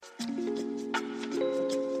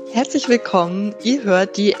Herzlich willkommen, ihr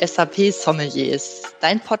hört die SAP Sommeliers,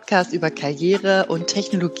 dein Podcast über Karriere und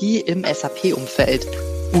Technologie im SAP-Umfeld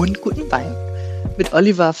und guten Wein. Mit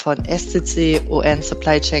Oliver von SCC ON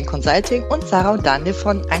Supply Chain Consulting und Sarah und Daniel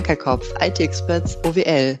von Ankerkopf IT-Experts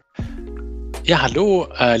OWL. Ja, hallo,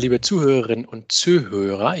 liebe Zuhörerinnen und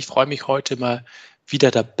Zuhörer. Ich freue mich heute mal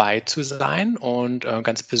wieder dabei zu sein und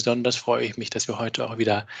ganz besonders freue ich mich, dass wir heute auch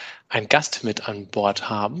wieder einen Gast mit an Bord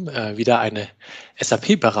haben, wieder eine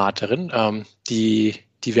SAP-Beraterin, die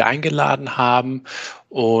wir eingeladen haben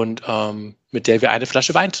und mit der wir eine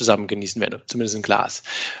Flasche Wein zusammen genießen werden, zumindest ein Glas.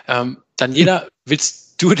 Daniela,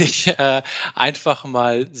 willst du dich einfach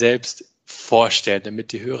mal selbst vorstellen,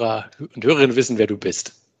 damit die Hörer und Hörerinnen wissen, wer du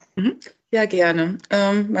bist? Ja, gerne.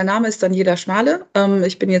 Mein Name ist Daniela Schmale.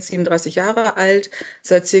 Ich bin jetzt 37 Jahre alt,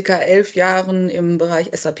 seit circa 11 Jahren im Bereich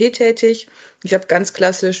SAP tätig. Ich habe ganz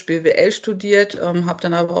klassisch BWL studiert, habe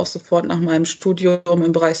dann aber auch sofort nach meinem Studium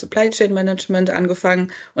im Bereich Supply Chain Management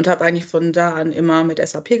angefangen und habe eigentlich von da an immer mit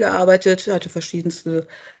SAP gearbeitet, hatte verschiedenste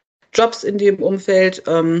Jobs in dem Umfeld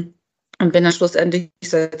und bin dann schlussendlich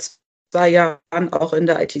seit 2 Jahren auch in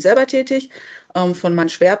der IT selber tätig. Von meinen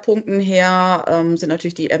Schwerpunkten her sind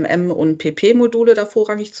natürlich die MM- und PP-Module da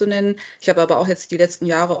vorrangig zu nennen. Ich habe aber auch jetzt die letzten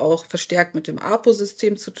Jahre auch verstärkt mit dem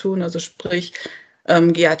APO-System zu tun, also sprich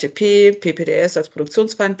GATP, PPDS als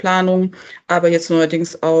Produktionsfeinplanung, aber jetzt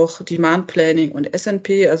neuerdings auch Demand Planning und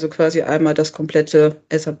SNP, also quasi einmal das komplette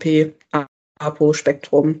SAP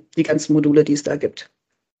APO-Spektrum, die ganzen Module, die es da gibt.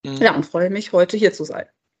 Ja, und freue mich, heute hier zu sein.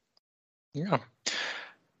 Ja.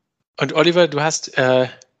 Und Oliver, du hast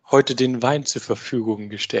heute den Wein zur Verfügung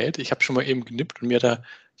gestellt. Ich habe schon mal eben genippt und mir da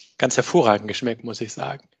ganz hervorragend geschmeckt, muss ich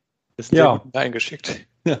sagen. Das ist ein sehr guten Wein geschickt.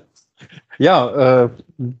 Ja,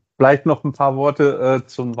 vielleicht noch ein paar Worte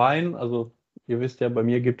zum Wein. Also ihr wisst ja, bei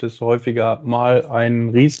mir gibt es häufiger mal einen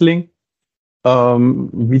Riesling.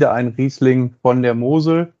 Wieder ein Riesling von der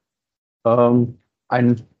Mosel.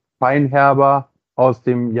 Ein Feinherber aus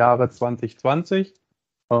dem Jahre 2020.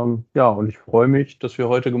 Ja, und ich freue mich, dass wir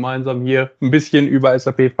heute gemeinsam hier ein bisschen über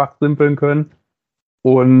SAP fachsimpeln können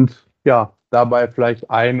und ja, dabei vielleicht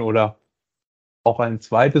ein oder auch ein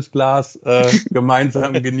zweites Glas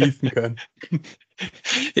gemeinsam genießen können.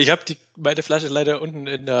 Ich habe meine Flasche leider unten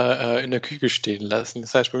in der Küche stehen lassen.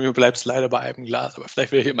 Das heißt, bei mir bleibt es leider bei einem Glas, aber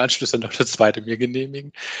vielleicht werde ich im Anschluss dann noch das zweite mir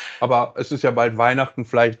genehmigen. Aber es ist ja bald Weihnachten,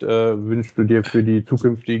 vielleicht wünschst du dir für die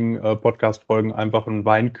zukünftigen Podcast-Folgen einfach einen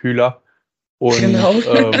Weinkühler. Und genau.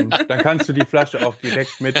 Dann kannst du die Flasche auch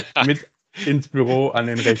direkt mit ins Büro an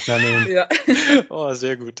den Rechner nehmen. Ja. Oh,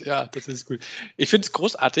 sehr gut. Ja, das ist gut. Ich finde es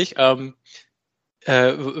großartig.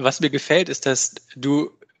 Was mir gefällt, ist, dass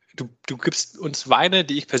du gibst uns Weine,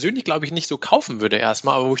 die ich persönlich, glaube ich, nicht so kaufen würde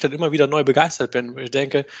erstmal, aber wo ich dann immer wieder neu begeistert bin. Ich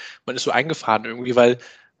denke, man ist so eingefahren irgendwie, weil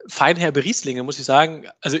feinherbe Rieslinge, muss ich sagen,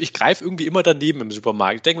 also ich greife irgendwie immer daneben im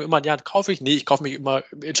Supermarkt. Ich denke mir immer, ja, kaufe ich? Nee, ich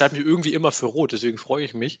entscheide mich irgendwie immer für Rot. Deswegen freue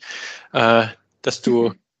ich mich, dass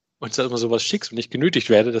du uns da immer sowas schickst und ich genötigt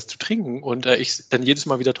werde, das zu trinken und ich es dann jedes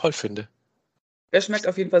Mal wieder toll finde. Der schmeckt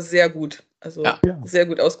auf jeden Fall sehr gut. Also sehr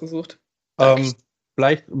gut ausgesucht.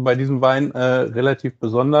 Vielleicht bei diesem Wein relativ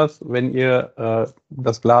besonders, wenn ihr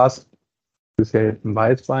das Glas, das ist ja jetzt ein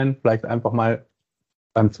Weißwein, vielleicht einfach mal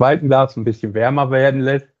beim zweiten Glas ein bisschen wärmer werden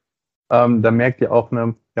lässt, dann merkt ihr auch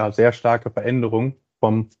eine sehr starke Veränderung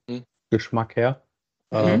vom Geschmack her.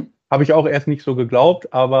 Habe ich auch erst nicht so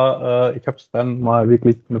geglaubt, aber ich habe es dann mal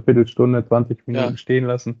wirklich eine Viertelstunde, 20 Minuten stehen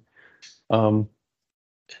lassen. Für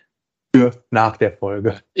nach der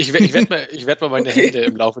Folge. Ich werd mal meine Hände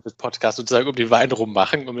im Laufe des Podcasts sozusagen um den Wein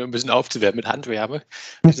rummachen, um ein bisschen aufzuwärmen mit Handwärme,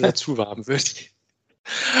 dass es zu warm wird.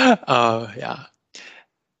 Ja.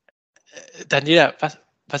 Daniela,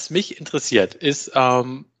 was mich interessiert, ist,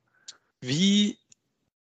 wie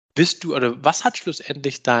bist du oder was hat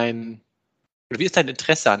schlussendlich wie ist dein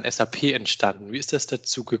Interesse an SAP entstanden? Wie ist das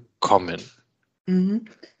dazu gekommen?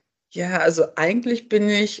 Ja, also eigentlich bin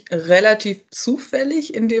ich relativ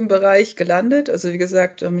zufällig in dem Bereich gelandet. Also wie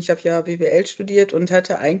gesagt, ich habe ja BWL studiert und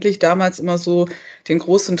hatte eigentlich damals immer so den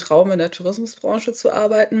großen Traum, in der Tourismusbranche zu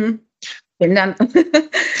arbeiten. Dann,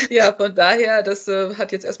 ja, von daher, das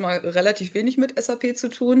hat jetzt erstmal relativ wenig mit SAP zu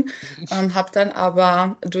tun, habe dann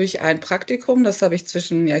aber durch ein Praktikum, das habe ich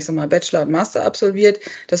zwischen, Bachelor und Master absolviert,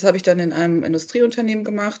 das habe ich dann in einem Industrieunternehmen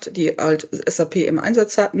gemacht, die halt SAP im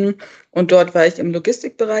Einsatz hatten und dort war ich im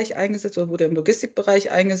Logistikbereich eingesetzt oder wurde im Logistikbereich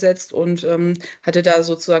eingesetzt und hatte da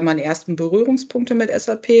sozusagen meine ersten Berührungspunkte mit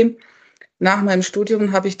SAP. Nach meinem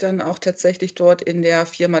Studium habe ich dann auch tatsächlich dort in der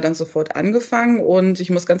Firma dann sofort angefangen und ich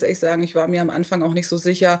muss ganz ehrlich sagen, ich war mir am Anfang auch nicht so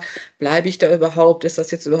sicher, bleibe ich da überhaupt, ist das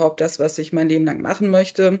jetzt überhaupt das, was ich mein Leben lang machen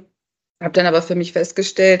möchte? Habe dann aber für mich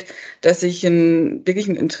festgestellt, dass ich wirklich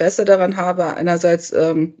ein Interesse daran habe, einerseits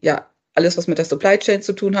alles, was mit der Supply Chain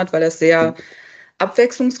zu tun hat, weil das sehr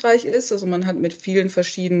abwechslungsreich ist. Also man hat mit vielen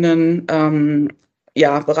verschiedenen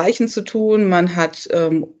Bereichen zu tun. Man hat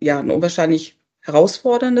ein unwahrscheinlich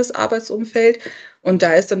herausforderndes Arbeitsumfeld. Und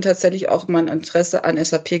da ist dann tatsächlich auch mein Interesse an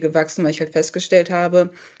SAP gewachsen, weil ich halt festgestellt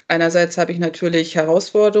habe, einerseits habe ich natürlich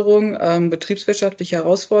Herausforderungen, betriebswirtschaftliche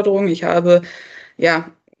Herausforderungen. Ich habe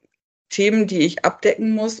Themen, die ich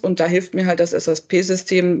abdecken muss. Und da hilft mir halt das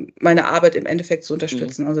SAP-System, meine Arbeit im Endeffekt zu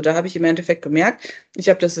unterstützen. Also da habe ich im Endeffekt gemerkt, ich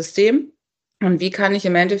habe das System. Und wie kann ich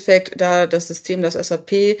im Endeffekt da das System, das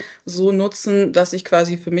SAP, so nutzen, dass ich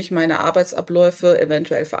quasi für mich meine Arbeitsabläufe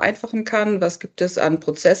eventuell vereinfachen kann? Was gibt es an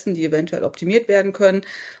Prozessen, die eventuell optimiert werden können?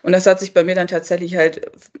 Und das hat sich bei mir dann tatsächlich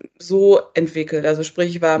halt so entwickelt. Also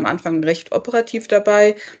sprich, ich war am Anfang recht operativ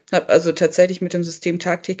dabei, habe also tatsächlich mit dem System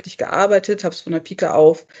tagtäglich gearbeitet, habe es von der Pike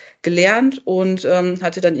auf gelernt und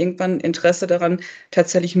hatte dann irgendwann Interesse daran,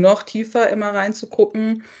 tatsächlich noch tiefer immer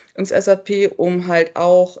reinzugucken ins SAP, um halt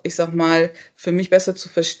auch, ich sag mal, für mich besser zu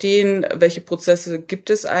verstehen, welche Prozesse gibt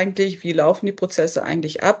es eigentlich, wie laufen die Prozesse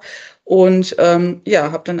eigentlich ab und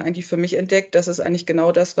habe dann eigentlich für mich entdeckt, das ist eigentlich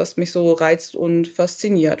genau das, was mich so reizt und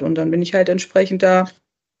fasziniert und dann bin ich halt entsprechend da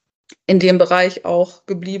in dem Bereich auch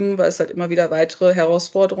geblieben, weil es halt immer wieder weitere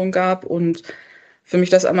Herausforderungen gab und für mich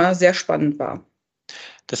das immer sehr spannend war.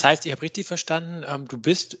 Das heißt, ich habe richtig verstanden,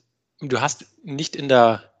 du hast nicht in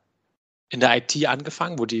der IT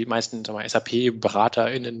angefangen, wo die meisten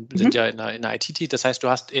SAP-BeraterInnen sind ja in der IT tätig. Das heißt, du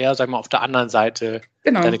hast eher, sag mal, auf der anderen Seite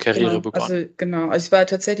deine Karriere begonnen. Also ich war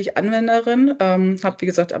tatsächlich Anwenderin, habe, wie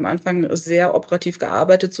gesagt, am Anfang sehr operativ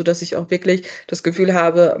gearbeitet, sodass ich auch wirklich das Gefühl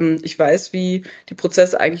habe, ich weiß, wie die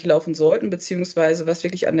Prozesse eigentlich laufen sollten, beziehungsweise was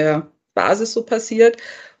wirklich an der Basis so passiert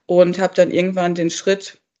und habe dann irgendwann den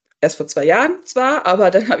Schritt, erst vor 2 Jahren zwar, aber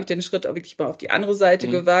dann habe ich den Schritt auch wirklich mal auf die andere Seite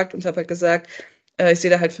gewagt und habe halt gesagt, ich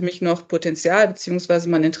sehe da halt für mich noch Potenzial, beziehungsweise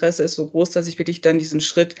mein Interesse ist so groß, dass ich wirklich dann diesen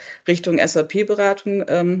Schritt Richtung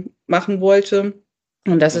SAP-Beratung machen wollte.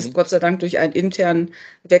 Und das ist Gott sei Dank durch einen internen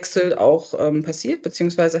Wechsel auch passiert,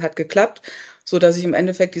 beziehungsweise hat geklappt, so dass ich im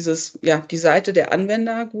Endeffekt die Seite der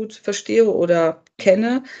Anwender gut verstehe oder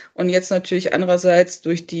kenne. Und jetzt natürlich andererseits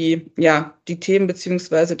durch die Themen,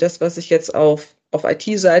 beziehungsweise das, was ich jetzt auf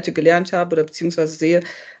IT-Seite gelernt habe oder beziehungsweise sehe,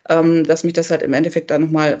 dass mich das halt im Endeffekt dann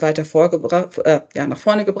nochmal weiter nach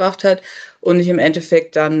vorne gebracht hat und ich im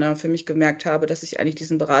Endeffekt dann für mich gemerkt habe, dass ich eigentlich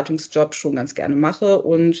diesen Beratungsjob schon ganz gerne mache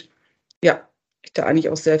und ich da eigentlich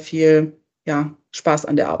auch sehr viel Spaß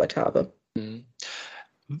an der Arbeit habe.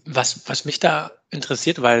 Was mich da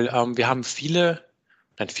interessiert, weil wir haben viele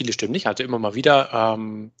stimmt nicht, also immer mal wieder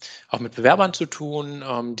auch mit Bewerbern zu tun,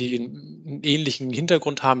 die einen ähnlichen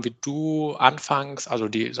Hintergrund haben wie du anfangs, also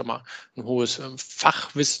die, sag mal, ein hohes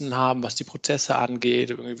Fachwissen haben, was die Prozesse angeht,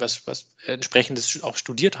 irgendwie was entsprechendes auch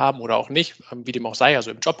studiert haben oder auch nicht, wie dem auch sei, also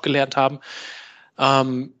im Job gelernt haben.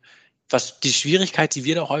 Was die Schwierigkeit, die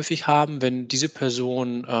wir da häufig haben, wenn diese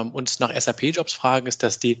Personen uns nach SAP-Jobs fragen, ist,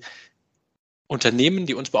 dass die Unternehmen,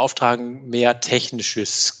 die uns beauftragen, mehr technische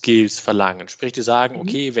Skills verlangen. Sprich, die sagen,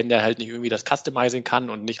 okay, wenn der halt nicht irgendwie das Customizing kann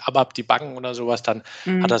und nicht ABAP debuggen oder sowas, dann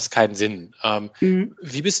hat das keinen Sinn.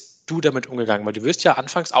 Wie bist du damit umgegangen? Weil du wirst ja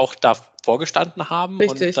anfangs auch da vorgestanden haben.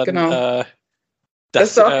 Richtig, und dann, genau.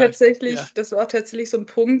 Das war auch tatsächlich so ein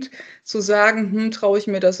Punkt, zu sagen, traue ich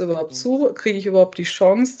mir das überhaupt zu? Kriege ich überhaupt die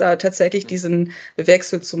Chance, da tatsächlich diesen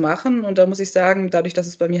Wechsel zu machen? Und da muss ich sagen, dadurch, dass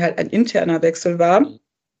es bei mir halt ein interner Wechsel war,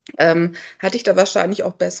 hatte ich da wahrscheinlich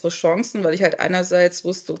auch bessere Chancen, weil ich halt einerseits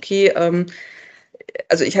wusste, okay,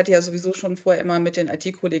 also ich hatte ja sowieso schon vorher immer mit den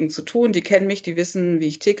IT-Kollegen zu tun, die kennen mich, die wissen, wie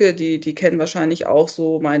ich ticke, die kennen wahrscheinlich auch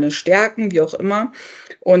so meine Stärken, wie auch immer.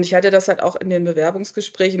 Und ich hatte das halt auch in den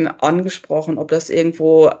Bewerbungsgesprächen angesprochen, ob das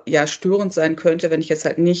irgendwo störend sein könnte, wenn ich jetzt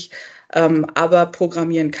halt nicht aber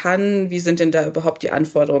programmieren kann. Wie sind denn da überhaupt die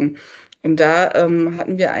Anforderungen? Und da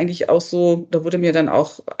hatten wir eigentlich auch so, da wurde mir dann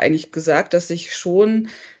auch eigentlich gesagt, dass es schon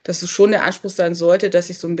der Anspruch sein sollte,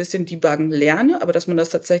 dass ich so ein bisschen debuggen lerne, aber dass man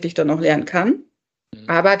das tatsächlich dann auch lernen kann.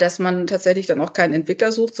 Aber dass man tatsächlich dann auch keinen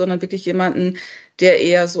Entwickler sucht, sondern wirklich jemanden, der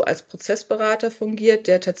eher so als Prozessberater fungiert,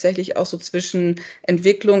 der tatsächlich auch so zwischen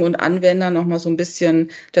Entwicklung und Anwender nochmal so ein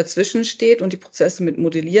bisschen dazwischen steht und die Prozesse mit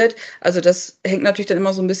modelliert. Also das hängt natürlich dann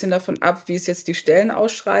immer so ein bisschen davon ab, wie ist jetzt die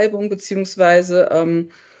Stellenausschreibung, beziehungsweise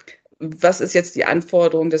was ist jetzt die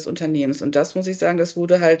Anforderung des Unternehmens? Und das muss ich sagen, das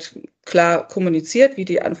wurde halt klar kommuniziert, wie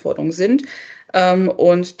die Anforderungen sind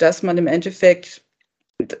und dass man im Endeffekt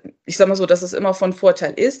ich sage mal so, dass es immer von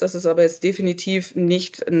Vorteil ist, dass es aber jetzt definitiv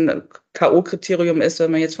nicht ein K.O.-Kriterium ist,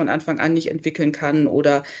 wenn man jetzt von Anfang an nicht entwickeln kann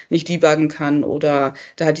oder nicht debuggen kann oder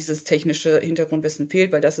da dieses technische Hintergrundwissen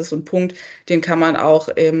fehlt, weil das ist so ein Punkt, den kann man auch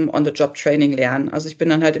im On-the-Job-Training lernen. Also ich bin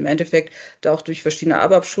dann halt im Endeffekt da auch durch verschiedene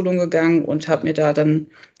ABAP-Schulungen gegangen und habe mir da dann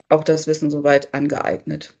auch das Wissen soweit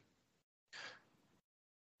angeeignet.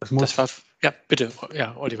 Das war, ja, bitte,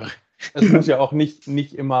 ja, Oliver. Es muss ja auch nicht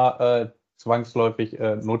immer zwangsläufig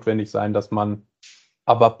notwendig sein, dass man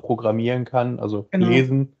aber programmieren kann, also Genau.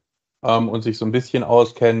 lesen und sich so ein bisschen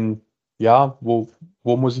auskennen, ja, wo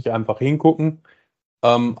muss ich einfach hingucken.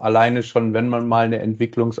 Alleine schon, wenn man mal eine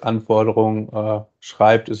Entwicklungsanforderung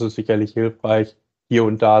schreibt, ist es sicherlich hilfreich, hier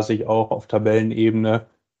und da sich auch auf Tabellenebene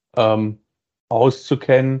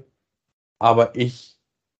auszukennen. Aber ich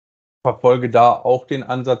verfolge da auch den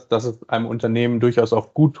Ansatz, dass es einem Unternehmen durchaus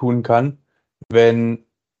auch gut tun kann, wenn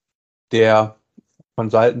der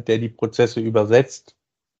Consultant, der die Prozesse übersetzt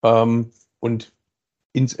und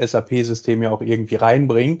ins SAP-System ja auch irgendwie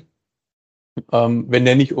reinbringt, wenn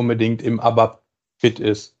der nicht unbedingt im ABAP fit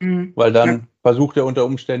ist. Weil dann versucht er unter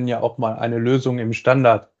Umständen ja auch mal eine Lösung im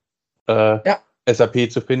Standard SAP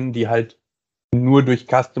zu finden, die halt nur durch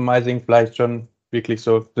Customizing vielleicht schon wirklich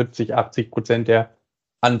so 70-80% der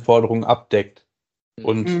Anforderungen abdeckt.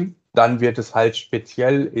 Und dann wird es halt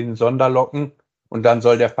speziell in Sonderlocken und dann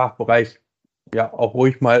soll der Fachbereich ja auch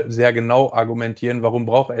ruhig mal sehr genau argumentieren, warum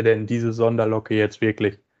braucht er denn diese Sonderlocke jetzt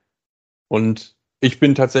wirklich. Und ich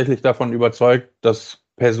bin tatsächlich davon überzeugt, dass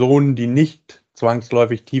Personen, die nicht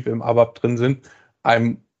zwangsläufig tief im ABAP drin sind,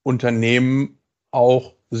 einem Unternehmen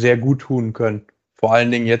auch sehr gut tun können. Vor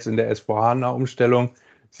allen Dingen jetzt in der S4HANA-Umstellung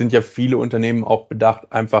sind ja viele Unternehmen auch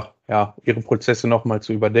bedacht, einfach ja ihre Prozesse nochmal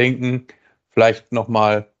zu überdenken, vielleicht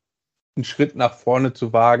nochmal einen Schritt nach vorne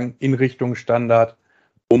zu wagen in Richtung Standard,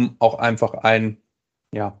 um auch einfach ein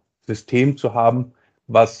System zu haben,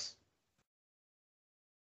 was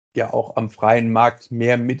ja auch am freien Markt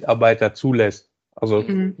mehr Mitarbeiter zulässt. Also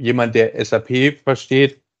jemand, der SAP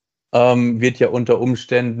versteht, wird ja unter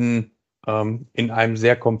Umständen in einem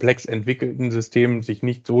sehr komplex entwickelten System sich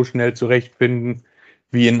nicht so schnell zurechtfinden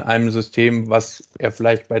wie in einem System, was er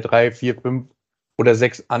vielleicht bei 3, 4, 5 oder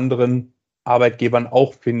 6 anderen Arbeitgebern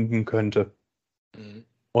auch finden könnte.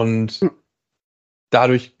 Und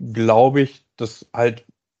dadurch glaube ich, dass halt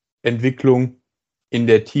Entwicklung in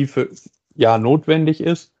der Tiefe ja notwendig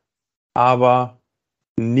ist, aber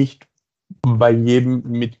nicht bei jedem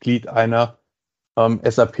Mitglied einer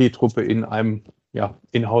SAP-Truppe in einem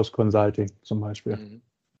Inhouse Consulting zum Beispiel.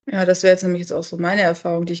 Ja, das wäre jetzt nämlich jetzt auch so meine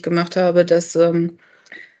Erfahrung, die ich gemacht habe, dass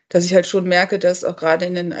ich halt schon merke, dass auch gerade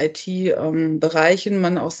in den IT-Bereichen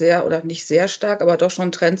man auch sehr oder nicht sehr stark, aber doch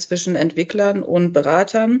schon Trend zwischen Entwicklern und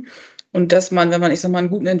Beratern. Und dass man, wenn man, ich sag mal, einen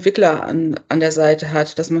guten Entwickler an der Seite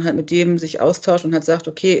hat, dass man halt mit dem sich austauscht und halt sagt,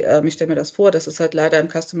 okay, ich stelle mir das vor, das ist halt leider im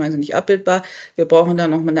Customizing nicht abbildbar, wir brauchen da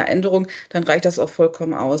noch mal eine Änderung, dann reicht das auch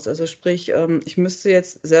vollkommen aus. Also sprich, ich müsste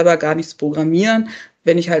jetzt selber gar nichts programmieren,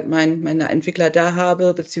 wenn ich halt meine Entwickler da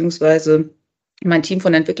habe, beziehungsweise mein Team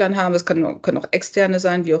von Entwicklern habe, es können auch externe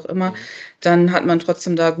sein, wie auch immer, dann hat man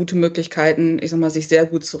trotzdem da gute Möglichkeiten, ich sag mal, sich sehr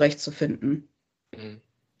gut zurechtzufinden.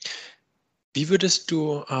 Wie würdest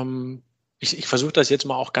du, ich versuche das jetzt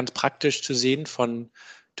mal auch ganz praktisch zu sehen,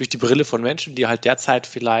 durch die Brille von Menschen, die halt derzeit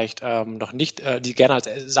vielleicht noch nicht, die gerne als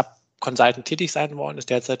SAP-Consultant tätig sein wollen, es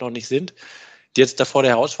derzeit noch nicht sind, die jetzt davor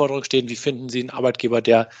der Herausforderung stehen, wie finden sie einen Arbeitgeber,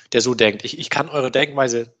 der so denkt. Ich kann eure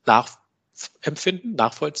Denkweise nachempfinden,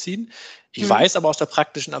 nachvollziehen. Ich weiß aber aus der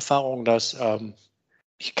praktischen Erfahrung, dass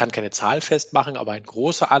ich kann keine Zahl festmachen, aber ein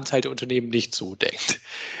großer Anteil der Unternehmen nicht so denkt.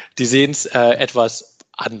 Die sehen es etwas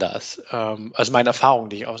anders. Also meine Erfahrung,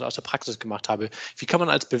 die ich aus der Praxis gemacht habe. Wie kann man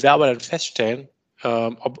als Bewerber dann feststellen,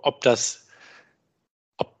 ob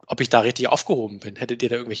ich da richtig aufgehoben bin? Hättet ihr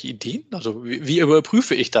da irgendwelche Ideen? Also wie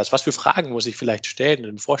überprüfe ich das? Was für Fragen muss ich vielleicht stellen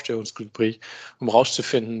im Vorstellungsgespräch, um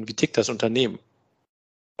rauszufinden, wie tickt das Unternehmen?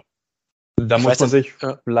 Da muss man sich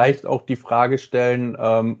vielleicht auch die Frage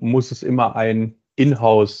stellen, muss es immer eine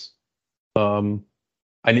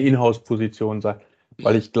Inhouse-Position sein?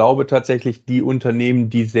 Weil ich glaube tatsächlich, die Unternehmen,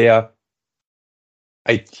 die sehr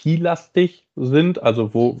IT-lastig sind,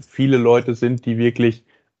 also wo viele Leute sind, die wirklich,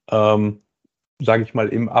 sage ich mal,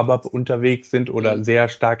 im ABAP unterwegs sind oder sehr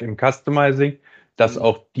stark im Customizing, dass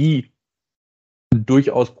auch die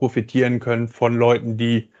durchaus profitieren können von Leuten,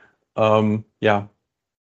 die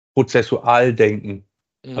prozessual denken.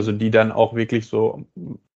 Also die dann auch wirklich so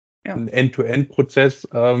ein End-to-End-Prozess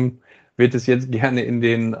wird es jetzt gerne in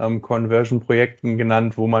den Conversion-Projekten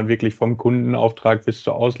genannt, wo man wirklich vom Kundenauftrag bis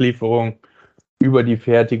zur Auslieferung über die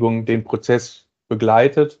Fertigung den Prozess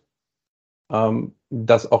begleitet.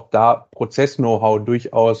 dass auch da Prozess-Know-how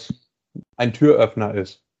durchaus ein Türöffner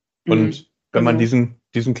ist. Und wenn man diesen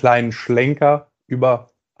kleinen Schlenker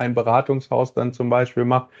über ein Beratungshaus dann zum Beispiel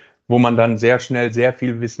macht, wo man dann sehr schnell sehr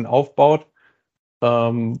viel Wissen aufbaut,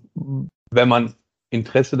 wenn man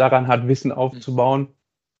Interesse daran hat, Wissen aufzubauen,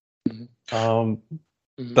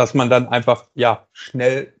 dass man dann einfach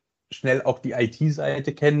schnell auch die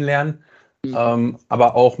IT-Seite kennenlernt,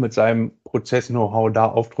 aber auch mit seinem Prozess-Know-how da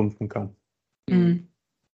auftrumpfen kann.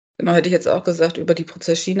 Genau, hätte ich jetzt auch gesagt, über die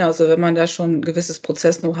Prozessschiene. Also wenn man da schon ein gewisses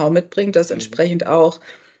Prozess-Know-how mitbringt, das entsprechend auch,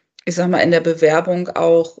 ich sag mal, in der Bewerbung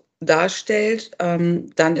auch darstellt,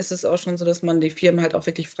 dann ist es auch schon so, dass man die Firmen halt auch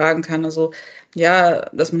wirklich fragen kann. Also ja,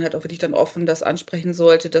 dass man halt auch wirklich dann offen das ansprechen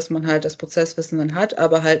sollte, dass man halt das Prozesswissen dann hat,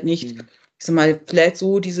 aber halt nicht, ich sag mal, vielleicht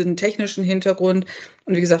so diesen technischen Hintergrund.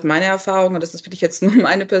 Und wie gesagt, meine Erfahrung, und das ist wirklich jetzt nur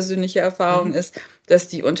meine persönliche Erfahrung, ist, dass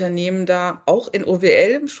die Unternehmen da auch in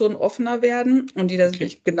OWL schon offener werden und die da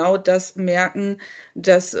wirklich genau das merken,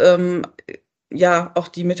 dass auch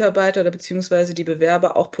die Mitarbeiter oder beziehungsweise die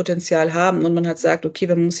Bewerber auch Potenzial haben und man halt sagt, okay,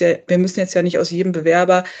 wir müssen jetzt ja nicht aus jedem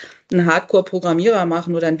Bewerber einen Hardcore-Programmierer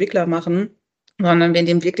machen oder Entwickler machen, sondern wir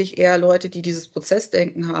nehmen wirklich eher Leute, die dieses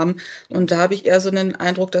Prozessdenken haben. Und da habe ich eher so einen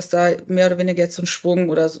Eindruck, dass da mehr oder weniger jetzt so ein Schwung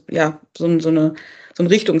oder so ein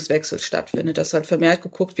Richtungswechsel stattfindet, dass halt vermehrt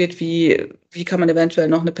geguckt wird, wie kann man eventuell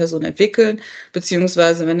noch eine Person entwickeln,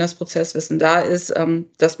 beziehungsweise wenn das Prozesswissen da ist,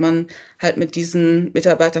 dass man halt mit diesen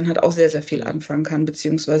Mitarbeitern halt auch sehr, sehr viel anfangen kann,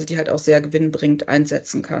 beziehungsweise die halt auch sehr gewinnbringend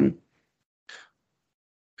einsetzen kann.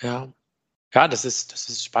 Ja, das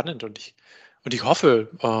ist spannend und ich hoffe,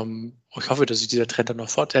 dass sich dieser Trend dann noch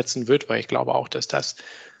fortsetzen wird, weil ich glaube auch, dass das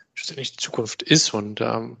schlussendlich die Zukunft ist und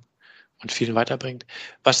vielen weiterbringt.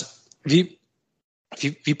 Wie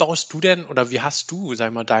baust du denn oder wie hast du,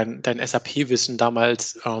 sag mal, dein SAP-Wissen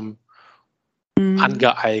damals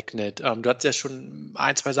angeeignet? Du hast ja schon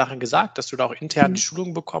ein, zwei Sachen gesagt, dass du da auch intern die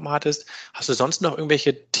Schulung bekommen hattest. Hast du sonst noch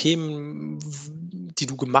irgendwelche Themen, die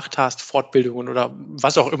du gemacht hast, Fortbildungen oder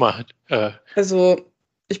was auch immer? Also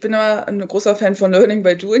ich bin immer ein großer Fan von Learning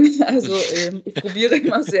by Doing. Also ich probiere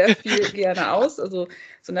immer sehr viel gerne aus. Also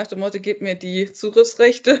so nach dem Motto, gib mir die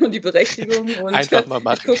Zugriffsrechte und die Berechtigung und einfach mal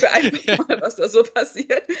machen. Ich gucke einfach mal, was da so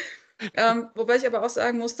passiert. Wobei ich aber auch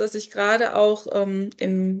sagen muss, dass ich gerade auch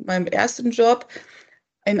in meinem ersten Job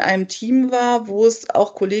in einem Team war, wo es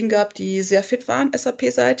auch Kollegen gab, die sehr fit waren,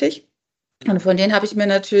 SAP-seitig. Und von denen habe ich mir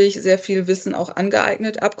natürlich sehr viel Wissen auch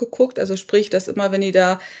angeeignet, abgeguckt. Also sprich, dass immer, wenn die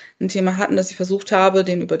da ein Thema hatten, dass ich versucht habe,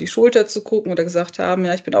 denen über die Schulter zu gucken oder gesagt haben,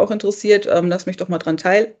 ja, ich bin auch interessiert, lass mich doch mal dran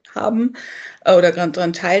teilhaben oder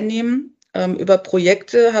dran teilnehmen. Über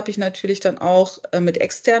Projekte habe ich natürlich dann auch mit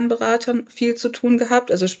externen Beratern viel zu tun gehabt.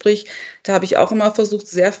 Also sprich, da habe ich auch immer versucht,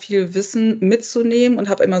 sehr viel Wissen mitzunehmen und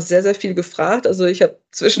habe immer sehr, sehr viel gefragt. Also ich habe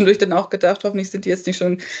zwischendurch dann auch gedacht, hoffentlich sind die jetzt nicht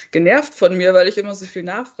schon genervt von mir, weil ich immer so viel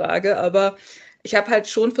nachfrage. Aber ich habe halt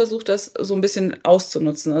schon versucht, das so ein bisschen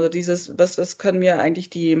auszunutzen. Also dieses, was können mir eigentlich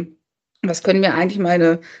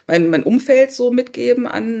mein Umfeld so mitgeben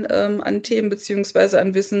an Themen beziehungsweise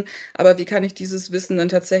an Wissen, aber wie kann ich dieses Wissen dann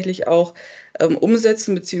tatsächlich auch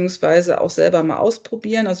umsetzen beziehungsweise auch selber mal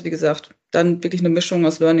ausprobieren? Also wie gesagt, dann wirklich eine Mischung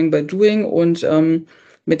aus Learning by Doing und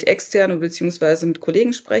mit externen beziehungsweise mit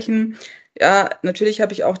Kollegen sprechen. Ja, natürlich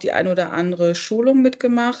habe ich auch die ein oder andere Schulung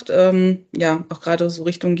mitgemacht, auch gerade so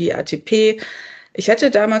Richtung GATP. Ich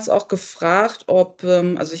hätte damals auch gefragt,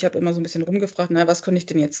 also ich habe immer so ein bisschen rumgefragt, was könnte ich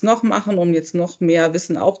denn jetzt noch machen, um jetzt noch mehr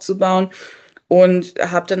Wissen aufzubauen und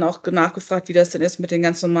habe dann auch nachgefragt, wie das denn ist mit den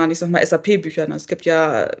ganz normalen, ich sag mal, SAP-Büchern. Es gibt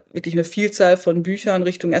ja wirklich eine Vielzahl von Büchern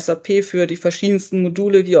Richtung SAP für die verschiedensten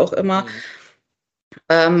Module, wie auch immer.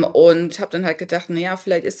 Und habe dann halt gedacht,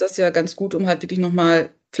 vielleicht ist das ja ganz gut, um halt wirklich nochmal,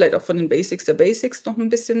 vielleicht auch von den Basics der Basics noch ein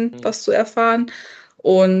bisschen was zu erfahren.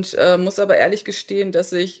 Und muss aber ehrlich gestehen,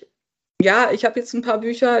 dass ich habe jetzt ein paar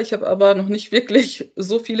Bücher, ich habe aber noch nicht wirklich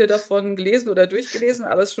so viele davon gelesen oder durchgelesen,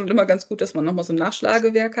 aber es ist schon immer ganz gut, dass man nochmal so ein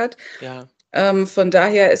Nachschlagewerk hat. Ja. Von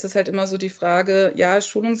daher ist es halt immer so die Frage,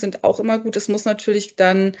 Schulungen sind auch immer gut, es muss natürlich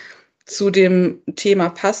dann zu dem Thema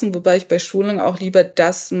passen, wobei ich bei Schulungen auch lieber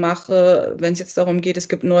das mache, wenn es jetzt darum geht, es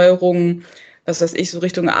gibt Neuerungen, was weiß ich, so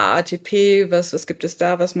Richtung AATP, was gibt es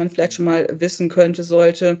da, was man vielleicht schon mal wissen könnte,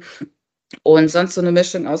 sollte. Und sonst so eine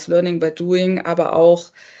Mischung aus Learning by Doing, aber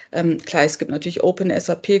auch, klar, es gibt natürlich Open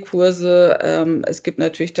SAP-Kurse, es gibt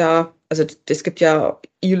natürlich es gibt ja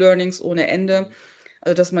E-Learnings ohne Ende.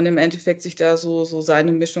 Also, dass man im Endeffekt sich da so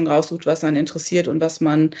seine Mischung raussucht, was einen interessiert und was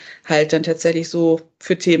man halt dann tatsächlich so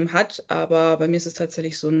für Themen hat. Aber bei mir ist es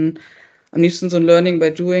tatsächlich am liebsten so ein Learning by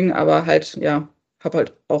Doing, aber halt, habe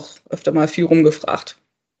halt auch öfter mal viel rumgefragt.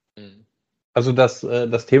 Also das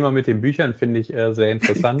Thema mit den Büchern finde ich sehr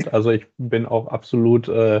interessant. Also ich bin auch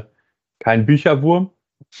absolut kein Bücherwurm.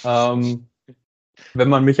 Wenn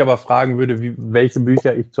man mich aber fragen würde, welche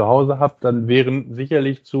Bücher ich zu Hause habe, dann wären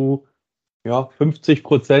sicherlich zu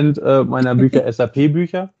 50% meiner Bücher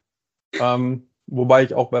SAP-Bücher, wobei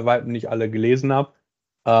ich auch bei weitem nicht alle gelesen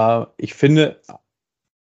habe. Ich finde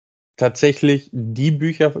tatsächlich die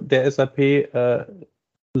Bücher der SAP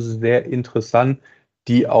sehr interessant,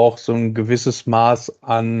 die auch so ein gewisses Maß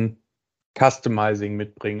an Customizing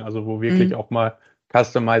mitbringen, also wo wirklich auch mal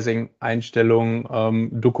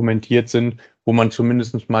Customizing-Einstellungen dokumentiert sind, wo man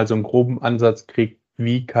zumindest mal so einen groben Ansatz kriegt,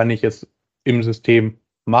 wie kann ich es im System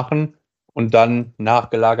machen, und dann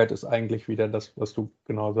nachgelagert ist eigentlich wieder das, was du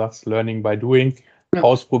genau sagst, Learning by Doing,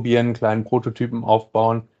 ausprobieren, kleinen Prototypen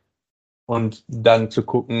aufbauen und dann zu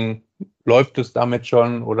gucken, läuft es damit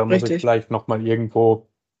schon oder muss ich vielleicht nochmal irgendwo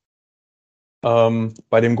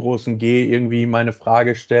bei dem großen G irgendwie meine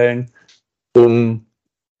Frage stellen, um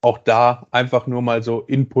auch da einfach nur mal so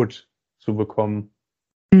Input zu bekommen,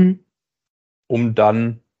 um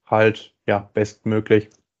dann halt bestmöglich,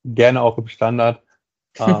 gerne auch im Standard,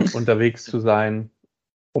 unterwegs zu sein,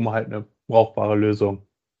 um halt eine brauchbare Lösung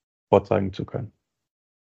vorzeigen zu können.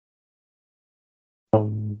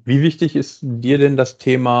 Wie wichtig ist dir denn das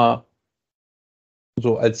Thema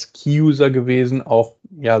so als Key-User gewesen, auch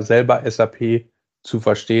selber SAP zu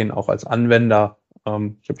verstehen, auch als Anwender?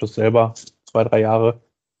 Ich habe das selber 2-3 Jahre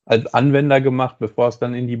als Anwender gemacht, bevor es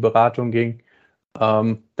dann in die Beratung ging.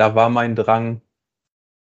 Da war mein Drang,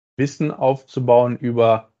 Wissen aufzubauen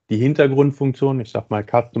über die Hintergrundfunktion, ich sag mal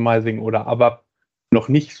Customizing oder ABAP, noch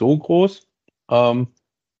nicht so groß.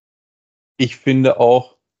 Ich finde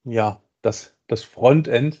auch, das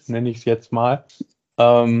Frontend, nenne ich es jetzt mal,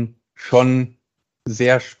 schon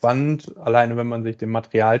sehr spannend, alleine wenn man sich den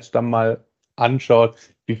Materialstamm mal anschaut,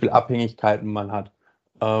 wie viele Abhängigkeiten man hat.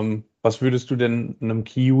 Was würdest du denn einem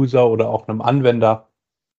Key-User oder auch einem Anwender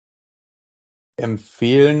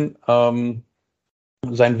empfehlen, sein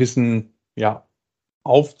Wissen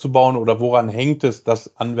aufzubauen, oder woran hängt es,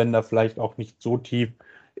 dass Anwender vielleicht auch nicht so tief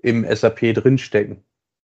im SAP drinstecken?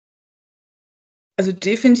 Also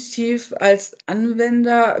definitiv als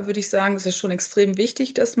Anwender würde ich sagen, es ist schon extrem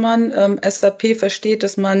wichtig, dass man SAP versteht,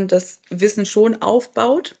 dass man das Wissen schon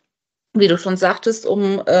aufbaut, wie du schon sagtest,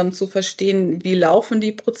 um zu verstehen, wie laufen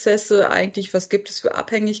die Prozesse eigentlich, was gibt es für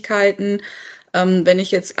Abhängigkeiten. Wenn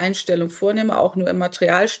ich jetzt Einstellungen vornehme, auch nur im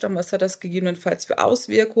Materialstamm, was hat das gegebenenfalls für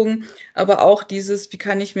Auswirkungen, aber auch dieses, wie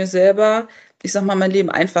kann ich mir selber, ich sag mal, mein Leben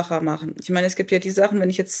einfacher machen. Ich meine, es gibt ja die Sachen, wenn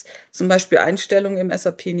ich jetzt zum Beispiel Einstellungen im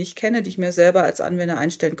SAP nicht kenne, die ich mir selber als Anwender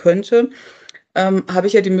einstellen könnte, habe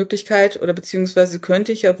ich ja die Möglichkeit oder beziehungsweise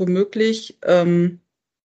könnte ich ja womöglich mir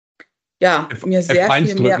sehr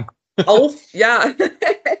viel mehr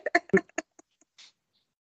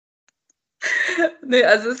Nee,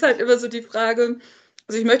 also es ist halt immer so die Frage,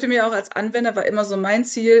 also ich möchte mir auch als Anwender, war immer so mein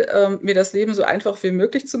Ziel, mir das Leben so einfach wie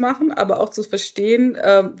möglich zu machen, aber auch zu verstehen,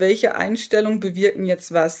 welche Einstellungen bewirken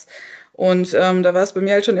jetzt was. Und da war es bei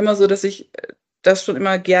mir halt schon immer so, dass ich das schon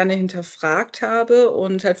immer gerne hinterfragt habe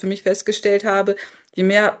und halt für mich festgestellt habe, je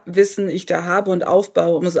mehr Wissen ich da habe und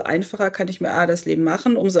aufbaue, umso einfacher kann ich mir das Leben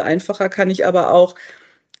machen, umso einfacher kann ich aber auch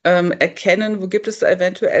erkennen, wo gibt es da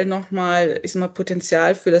eventuell nochmal, ich sag mal,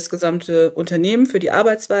 Potenzial für das gesamte Unternehmen, für die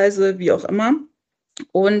Arbeitsweise, wie auch immer.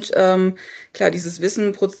 Und klar, dieses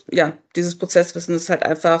Wissen, dieses Prozesswissen ist halt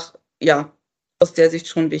einfach, aus der Sicht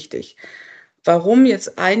schon wichtig. Warum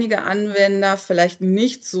jetzt einige Anwender vielleicht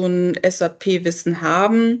nicht so ein SAP-Wissen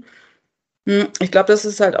haben, ich glaube, das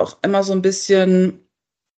ist halt auch immer so ein bisschen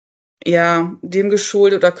dem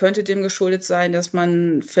geschuldet oder könnte dem geschuldet sein, dass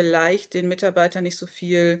man vielleicht den Mitarbeitern nicht so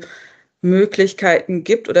viel Möglichkeiten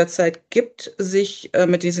gibt oder Zeit gibt, sich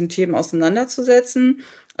mit diesen Themen auseinanderzusetzen.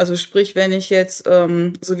 Also sprich, wenn ich jetzt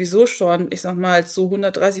sowieso schon, ich sag mal, zu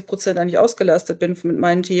 130% eigentlich ausgelastet bin mit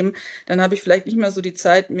meinen Themen, dann habe ich vielleicht nicht mehr so die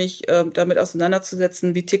Zeit, mich damit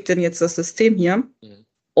auseinanderzusetzen, wie tickt denn jetzt das System hier? Mhm.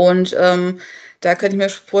 Und da kann ich mir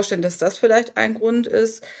vorstellen, dass das vielleicht ein Grund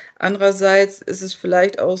ist. Andererseits ist es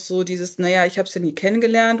vielleicht auch so dieses, ich habe es ja nie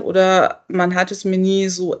kennengelernt oder man hat es mir nie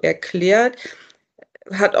so erklärt.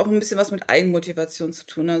 Hat auch ein bisschen was mit Eigenmotivation zu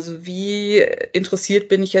tun. Also wie interessiert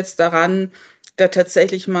bin ich jetzt daran, da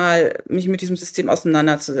tatsächlich mal mich mit diesem System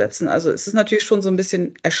auseinanderzusetzen. Also es ist natürlich schon so ein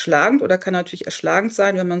bisschen erschlagend oder kann natürlich erschlagend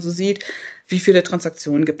sein, wenn man so sieht, wie viele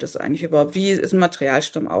Transaktionen gibt es eigentlich überhaupt, wie ist ein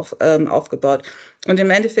Materialstamm aufgebaut. Und im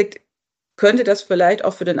Endeffekt könnte das vielleicht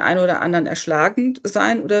auch für den einen oder anderen erschlagend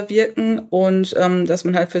sein oder wirken und dass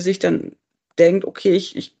man halt für sich dann denkt, okay,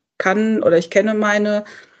 ich kann oder ich kenne meine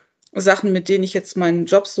Sachen, mit denen ich jetzt meinen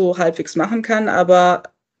Job so halbwegs machen kann, aber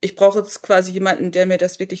ich brauche jetzt quasi jemanden, der mir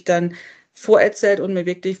das wirklich dann vorerzählt und mir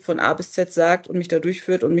wirklich von A bis Z sagt und mich da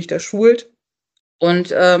durchführt und mich da schult.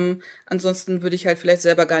 Und ansonsten würde ich halt vielleicht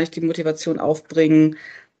selber gar nicht die Motivation aufbringen,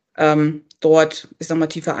 dort, ich sag mal,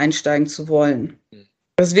 tiefer einsteigen zu wollen.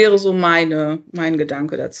 Das wäre so mein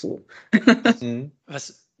Gedanke dazu.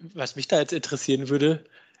 Was mich da jetzt interessieren würde,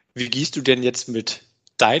 wie gehst du denn jetzt mit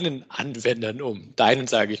deinen Anwendern um? Deinen,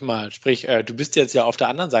 sage ich mal. Sprich, du bist jetzt ja auf der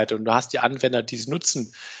anderen Seite und du hast die Anwender, die es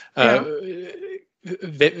nutzen. Ja.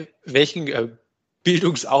 Welchen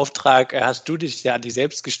Bildungsauftrag hast du dich ja an dich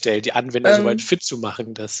selbst gestellt, die Anwender soweit fit zu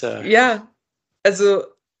machen? Ja, also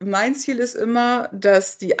mein Ziel ist immer,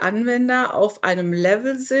 dass die Anwender auf einem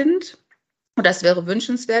Level sind. Und das wäre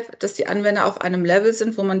wünschenswert, dass die Anwender auf einem Level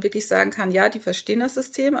sind, wo man wirklich sagen kann, ja, die verstehen das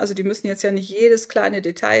System. Also die müssen jetzt ja nicht jedes kleine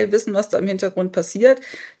Detail wissen, was da im Hintergrund passiert.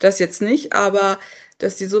 Das jetzt nicht, aber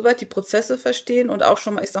dass die soweit die Prozesse verstehen und auch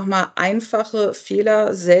schon mal, ich sag mal, einfache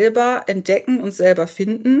Fehler selber entdecken und selber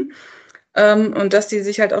finden. Und dass die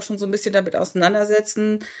sich halt auch schon so ein bisschen damit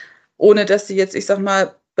auseinandersetzen, ohne dass sie jetzt, ich sag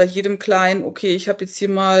mal, bei jedem kleinen, okay,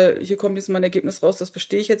 hier kommt jetzt mal ein Ergebnis raus, das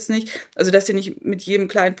verstehe ich jetzt nicht. Also, dass sie nicht mit jedem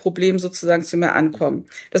kleinen Problem sozusagen zu mir ankommen.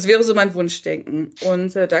 Das wäre so mein Wunschdenken.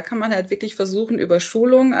 Und da kann man halt wirklich versuchen, über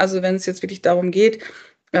Schulung, also wenn es jetzt wirklich darum geht,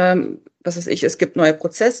 was weiß ich, es gibt neue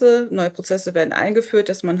Prozesse werden eingeführt,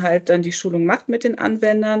 dass man halt dann die Schulung macht mit den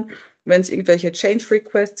Anwendern. Wenn es irgendwelche Change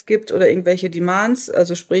Requests gibt oder irgendwelche Demands,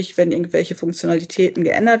 also sprich, wenn irgendwelche Funktionalitäten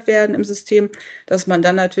geändert werden im System, dass man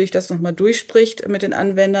dann natürlich das nochmal durchspricht mit den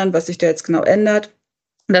Anwendern, was sich da jetzt genau ändert,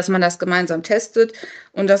 dass man das gemeinsam testet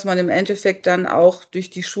und dass man im Endeffekt dann auch durch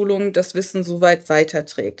die Schulung das Wissen so weit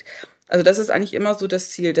weiterträgt. Also das ist eigentlich immer so das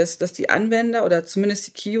Ziel, dass die Anwender oder zumindest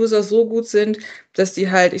die Key-User so gut sind, dass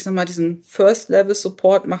die halt, ich sag mal, diesen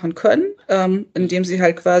First-Level-Support machen können, indem sie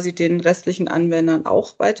halt quasi den restlichen Anwendern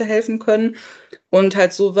auch weiterhelfen können und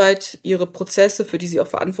halt soweit ihre Prozesse, für die sie auch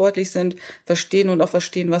verantwortlich sind, verstehen und auch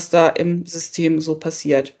verstehen, was da im System so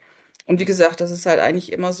passiert. Und wie gesagt, das ist halt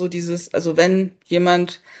eigentlich immer so dieses, also wenn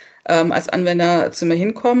jemand als Anwender zu mir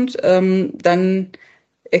hinkommt, dann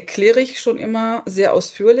erkläre ich schon immer sehr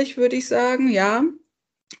ausführlich, würde ich sagen, ja.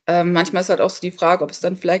 Manchmal ist halt auch so die Frage, ob es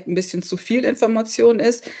dann vielleicht ein bisschen zu viel Information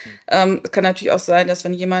ist. Es kann natürlich auch sein, dass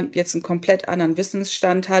wenn jemand jetzt einen komplett anderen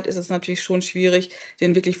Wissensstand hat, ist es natürlich schon schwierig,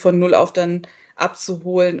 den wirklich von null auf dann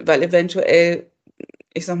abzuholen, weil eventuell,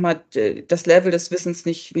 ich sag mal, das Level des Wissens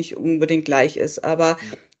nicht unbedingt gleich ist. Aber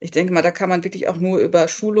ich denke mal, da kann man wirklich auch nur über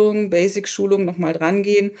Schulung, Basic-Schulung nochmal dran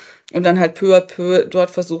gehen und dann halt peu à peu dort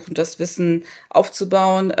versuchen, das Wissen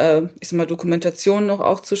aufzubauen, ich sag mal, Dokumentation noch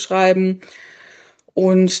auch zu schreiben.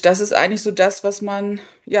 Und das ist eigentlich so das, was man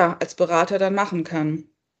ja als Berater dann machen kann.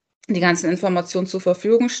 Die ganzen Informationen zur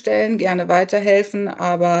Verfügung stellen, gerne weiterhelfen,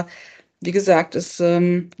 aber wie gesagt, es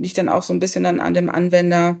liegt dann auch so ein bisschen dann an dem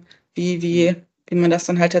Anwender, wie man das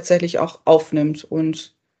dann halt tatsächlich auch aufnimmt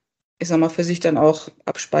und ich sag mal, für sich dann auch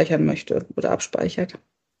abspeichern möchte oder abspeichert.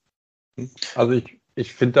 Also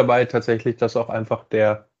ich finde dabei tatsächlich, dass auch einfach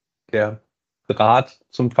der Draht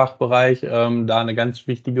zum Fachbereich da eine ganz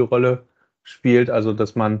wichtige Rolle spielt. Also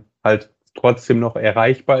dass man halt trotzdem noch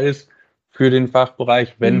erreichbar ist für den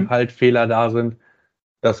Fachbereich, wenn halt Fehler da sind,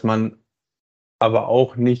 dass man aber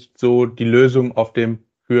auch nicht so die Lösung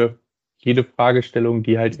für jede Fragestellung,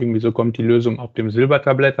 die halt irgendwie so kommt, die Lösung auf dem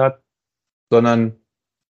Silbertablett hat, sondern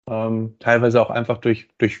teilweise auch einfach durch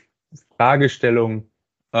Fragestellungen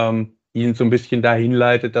ihn so ein bisschen dahin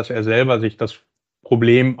leitet, dass er selber sich das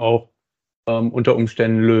Problem auch unter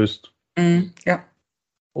Umständen löst. Ja.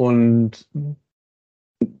 Und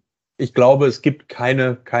ich glaube, es gibt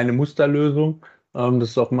keine Musterlösung. Das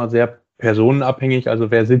ist auch immer sehr personenabhängig.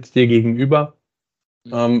 Also wer sitzt dir gegenüber?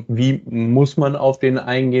 Wie muss man auf den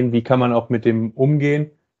eingehen? Wie kann man auch mit dem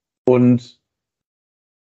umgehen? Und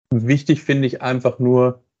wichtig finde ich einfach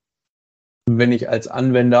nur, wenn ich als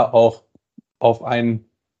Anwender auch auf einen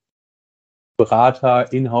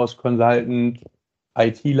Berater, Inhouse Consultant,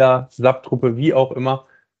 ITler, SAP-Truppe, wie auch immer,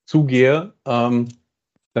 zugehe, dann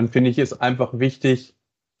finde ich es einfach wichtig,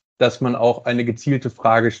 dass man auch eine gezielte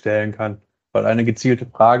Frage stellen kann. Weil eine gezielte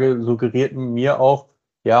Frage suggeriert mir auch,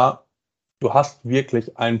 ja, du hast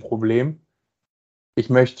wirklich ein Problem. Ich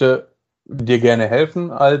möchte dir gerne helfen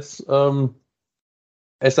als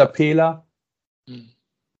SAPler.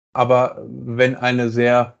 Aber wenn eine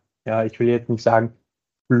sehr, ja, ich will jetzt nicht sagen,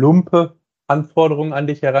 plumpe Anforderung an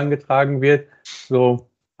dich herangetragen wird, so,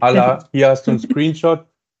 hier hast du einen Screenshot,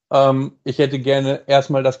 ich hätte gerne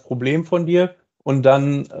erstmal das Problem von dir und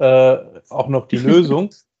dann auch noch die Lösung,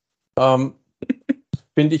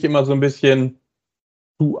 finde ich immer so ein bisschen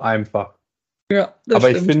zu einfach. Ja, das Aber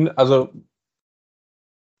stimmt. ich finde, also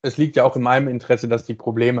es liegt ja auch in meinem Interesse, dass die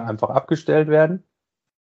Probleme einfach abgestellt werden.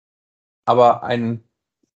 Aber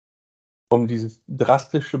um dieses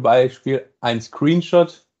drastische Beispiel, ein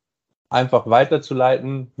Screenshot einfach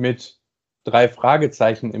weiterzuleiten mit 3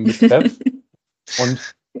 Fragezeichen im Betreff.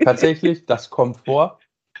 Und tatsächlich, das kommt vor,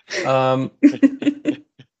 finde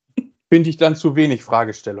ich dann zu wenig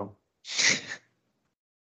Fragestellung.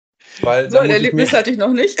 Weil So ein Erlebnis hatte ich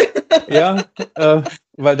noch nicht. Ja,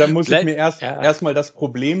 weil da muss ich mir Ja. erstmal das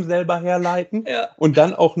Problem selber herleiten Ja. und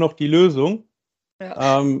dann auch noch die Lösung.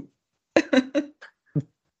 Ja.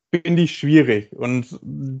 Finde ich schwierig. Und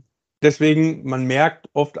deswegen, man merkt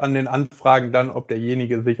oft an den Anfragen dann, ob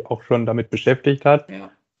derjenige sich auch schon damit beschäftigt hat,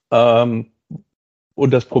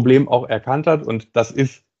 und das Problem auch erkannt hat. Und das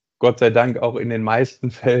ist Gott sei Dank auch in den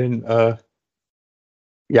meisten Fällen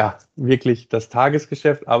wirklich das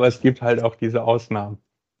Tagesgeschäft, aber es gibt halt auch diese Ausnahmen.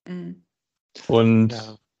 Mhm.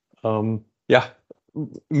 Und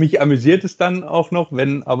mich amüsiert es dann auch noch,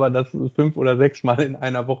 wenn aber das 5 oder 6 Mal in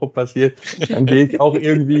einer Woche passiert, dann gehe ich auch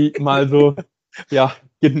irgendwie mal so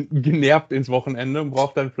genervt ins Wochenende und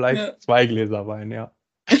brauche dann vielleicht 2 Gläser Wein, ja.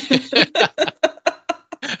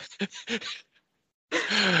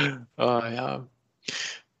 Oh, ja.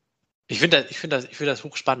 Ich finde das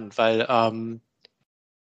hochspannend, weil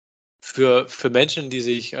für Menschen, die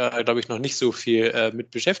sich, glaube ich, noch nicht so viel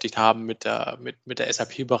mit beschäftigt haben mit der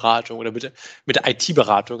SAP-Beratung oder mit der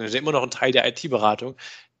IT-Beratung, das ist ja immer noch ein Teil der IT-Beratung,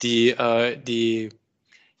 die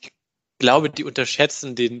ich glaube, die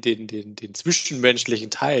unterschätzen den zwischenmenschlichen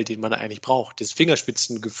Teil, den man eigentlich braucht, das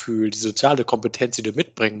Fingerspitzengefühl, die soziale Kompetenz, die du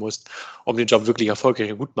mitbringen musst, um den Job wirklich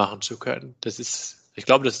erfolgreich und gut machen zu können. Ich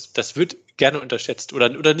glaube, das wird gerne unterschätzt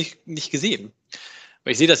oder nicht gesehen.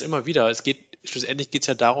 Weil ich sehe das immer wieder. Schlussendlich geht es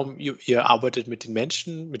ja darum, ihr arbeitet mit den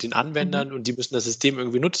Menschen, mit den Anwendern und die müssen das System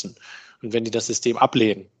irgendwie nutzen. Und wenn die das System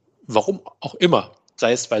ablehnen, warum auch immer,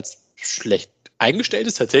 sei es, weil es schlecht eingestellt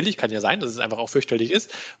ist, tatsächlich, kann ja sein, dass es einfach auch fürchterlich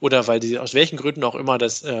ist, oder weil die aus welchen Gründen auch immer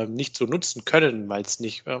das nicht so nutzen können, weil es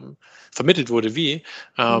nicht vermittelt wurde wie,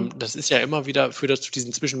 das ist ja immer wieder, führt das zu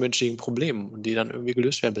diesen zwischenmenschlichen Problemen und die dann irgendwie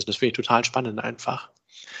gelöst werden müssen. Das finde ich total spannend einfach.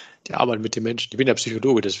 Die Arbeit mit den Menschen. Ich bin ja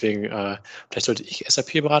Psychologe, deswegen vielleicht sollte ich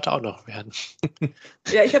SAP-Berater auch noch werden.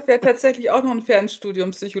 Ja, ich habe ja tatsächlich auch noch ein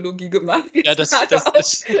Fernstudium Psychologie gemacht. Ja, das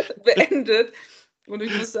beendet. Und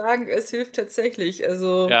ich muss sagen, es hilft tatsächlich.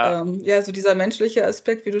 Also so dieser menschliche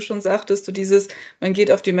Aspekt, wie du schon sagtest, so dieses, man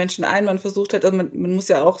geht auf die Menschen ein, man versucht halt, also man muss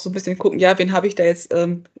ja auch so ein bisschen gucken, ja, wen habe ich da jetzt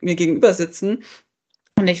mir gegenüber sitzen.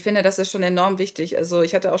 Und ich finde, das ist schon enorm wichtig. Also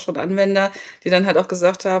ich hatte auch schon Anwender, die dann halt auch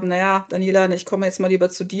gesagt haben, naja, Daniela, ich komme jetzt mal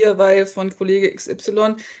lieber zu dir, weil von Kollege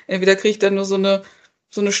XY, entweder kriege ich dann nur so eine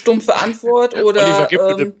stumpfe Antwort oder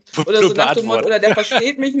so nach dem Motto, oder der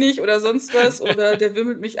versteht mich nicht oder sonst was oder der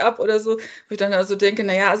wimmelt mich ab oder so. Wo ich dann also denke,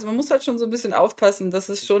 naja, also man muss halt schon so ein bisschen aufpassen, dass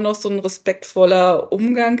es schon noch so ein respektvoller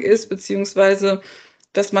Umgang ist, beziehungsweise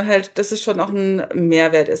dass es schon auch ein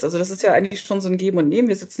Mehrwert ist. Also das ist ja eigentlich schon so ein Geben und Nehmen.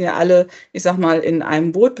 Wir sitzen ja alle, ich sag mal, in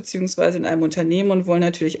einem Boot beziehungsweise in einem Unternehmen und wollen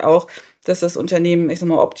natürlich auch, dass das Unternehmen, ich sag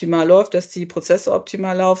mal, optimal läuft, dass die Prozesse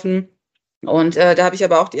optimal laufen. Und da habe ich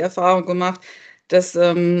aber auch die Erfahrung gemacht, dass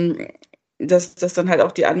dass dann halt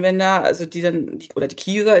auch die Anwender, also oder die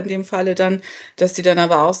Key-User in dem Falle dann, dass die dann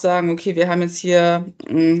aber auch sagen, okay, wir haben jetzt hier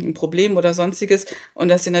ein Problem oder sonstiges und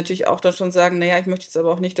dass sie natürlich auch dann schon sagen, naja, ich möchte jetzt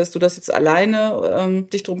aber auch nicht, dass du das jetzt alleine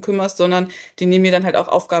dich drum kümmerst, sondern die nehmen mir dann halt auch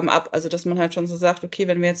Aufgaben ab. Also dass man halt schon so sagt, okay,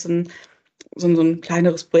 wenn wir jetzt so ein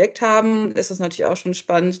kleineres Projekt haben, ist es natürlich auch schon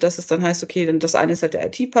spannend, dass es dann heißt, okay, dann das eine ist halt der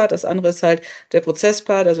IT-Part, das andere ist halt der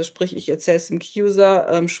Prozesspart, also sprich, ich erzähle es dem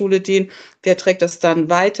Key-User, schule den, der trägt das dann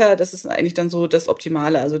weiter, das ist eigentlich dann so das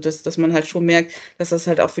Optimale, also dass man halt schon merkt, dass das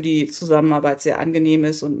halt auch für die Zusammenarbeit sehr angenehm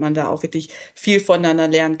ist und man da auch wirklich viel voneinander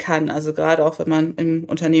lernen kann, also gerade auch, wenn man im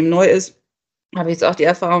Unternehmen neu ist, habe ich jetzt auch die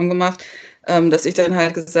Erfahrung gemacht, dass ich dann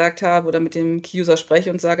halt gesagt habe oder mit dem Key-User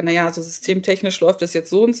spreche und sage, naja, also systemtechnisch läuft das jetzt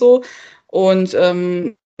so und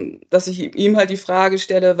dass ich ihm halt die Frage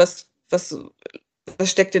stelle, was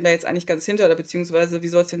steckt denn da jetzt eigentlich ganz hinter oder beziehungsweise wie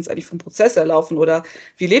soll es denn jetzt eigentlich vom Prozess her laufen oder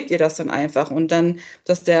wie lebt ihr das dann einfach? Und dann,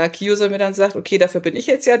 dass der Key-User mir dann sagt, okay, dafür bin ich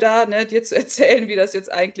jetzt ja da, ne, dir zu erzählen, wie das jetzt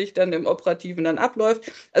eigentlich dann im Operativen dann abläuft.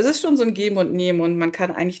 Also es ist schon so ein Geben und Nehmen und man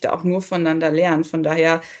kann eigentlich da auch nur voneinander lernen. Von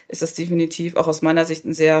daher ist das definitiv auch aus meiner Sicht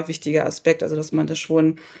ein sehr wichtiger Aspekt, also dass man das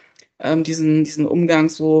schon diesen Umgang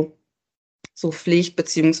so pflegt,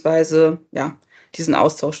 beziehungsweise diesen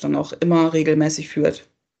Austausch dann auch immer regelmäßig führt.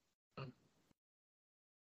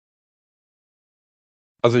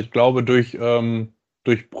 Also ich glaube, durch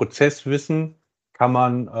Prozesswissen kann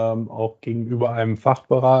man auch gegenüber einem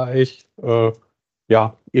Fachbereich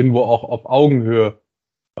irgendwo auch auf Augenhöhe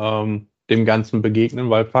dem Ganzen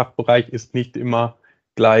begegnen, weil Fachbereich ist nicht immer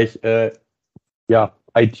gleich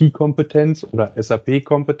IT-Kompetenz oder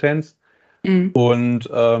SAP-Kompetenz. Und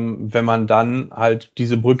wenn man dann halt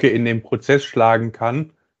diese Brücke in den Prozess schlagen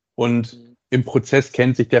kann und im Prozess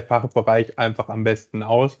kennt sich der Fachbereich einfach am besten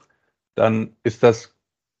aus, dann ist das,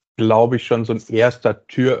 glaube ich, schon so ein erster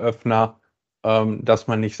Türöffner, dass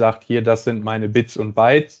man nicht sagt, hier, das sind meine Bits und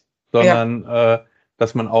Bytes, sondern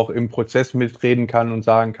dass man auch im Prozess mitreden kann und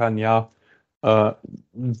sagen kann, ja,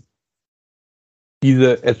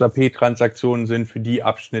 diese SAP-Transaktionen sind für die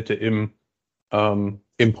Abschnitte im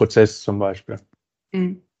Prozess zum Beispiel.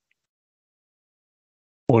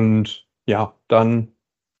 Und ja, dann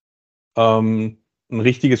ein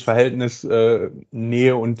richtiges Verhältnis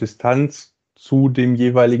Nähe und Distanz zu dem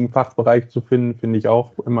jeweiligen Fachbereich zu finden, finde ich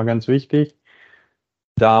auch immer ganz wichtig,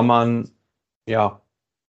 da man ja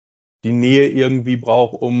die Nähe irgendwie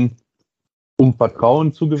braucht, um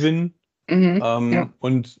Vertrauen zu gewinnen.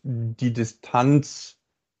 Und die Distanz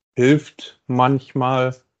hilft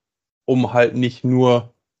manchmal, um halt nicht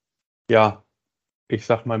nur, ja, ich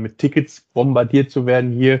sag mal, mit Tickets bombardiert zu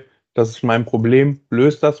werden, hier, das ist mein Problem,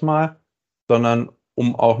 löst das mal, sondern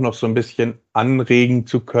um auch noch so ein bisschen anregen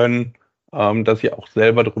zu können, dass sie auch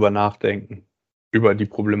selber drüber nachdenken, über die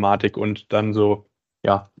Problematik und dann so,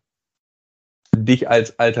 ja, dich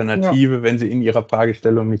als Alternative, wenn sie in ihrer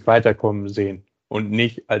Fragestellung nicht weiterkommen, sehen und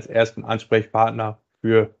nicht als ersten Ansprechpartner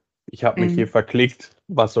für, ich habe mich hier verklickt,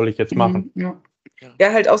 was soll ich jetzt machen?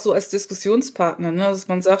 Ja, halt auch so als Diskussionspartner, ne? Dass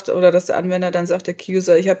man sagt, oder dass der Anwender dann sagt, der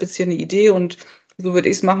Key-User, ich habe jetzt hier eine Idee und so würde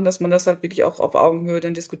ich es machen, dass man das halt wirklich auch auf Augenhöhe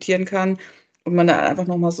dann diskutieren kann und man dann einfach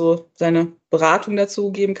nochmal so seine Beratung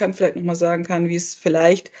dazu geben kann, vielleicht nochmal sagen kann, wie es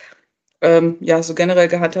vielleicht so generell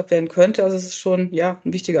gehandhabt werden könnte. Also es ist schon, ein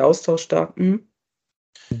wichtiger Austausch da.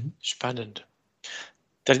 Spannend.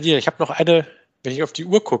 Daniela, ich habe noch eine, wenn ich auf die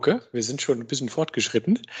Uhr gucke, wir sind schon ein bisschen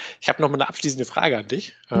fortgeschritten, ich habe noch mal eine abschließende Frage an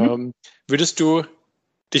dich. Würdest du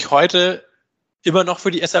dich heute immer noch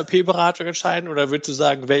für die SAP-Beratung entscheiden oder würdest du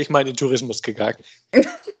sagen, wäre ich mal in den Tourismus gegangen?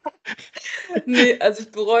 Nee, also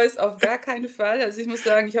ich bereue es auf gar keinen Fall. Also ich muss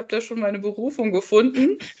sagen, ich habe da schon meine Berufung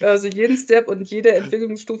gefunden. Also jeden Step und jede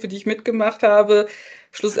Entwicklungsstufe, die ich mitgemacht habe,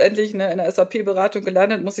 schlussendlich in einer SAP-Beratung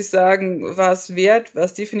gelandet, muss ich sagen, war es wert, war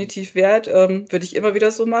es definitiv wert. Würde ich immer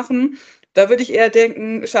wieder so machen. Da würde ich eher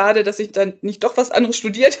denken, schade, dass ich dann nicht doch was anderes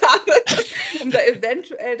studiert habe, um da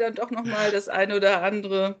eventuell dann doch nochmal das eine oder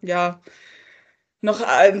andere, noch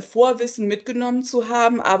ein Vorwissen mitgenommen zu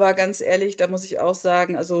haben, aber ganz ehrlich, da muss ich auch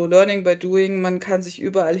sagen, also Learning by Doing, man kann sich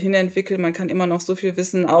überall hin entwickeln, man kann immer noch so viel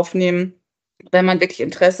Wissen aufnehmen, wenn man wirklich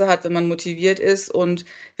Interesse hat, wenn man motiviert ist und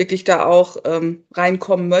wirklich da auch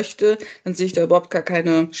reinkommen möchte, dann sehe ich da überhaupt gar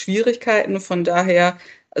keine Schwierigkeiten. Von daher,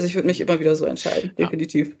 also ich würde mich immer wieder so entscheiden,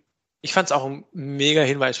 definitiv. Ich fand es auch ein mega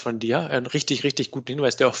Hinweis von dir, ein richtig, richtig guten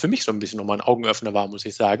Hinweis, der auch für mich so ein bisschen nochmal ein Augenöffner war, muss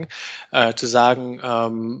ich sagen. Zu sagen,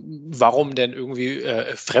 warum denn irgendwie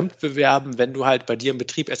fremd bewerben, wenn du halt bei dir im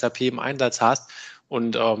Betrieb SAP im Einsatz hast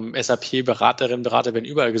und SAP-Beraterinnen, Berater werden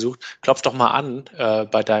überall gesucht, klopf doch mal an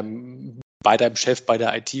bei deinem Chef, bei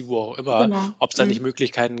der IT, wo auch immer, ob es da nicht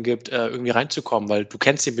Möglichkeiten gibt, irgendwie reinzukommen, weil du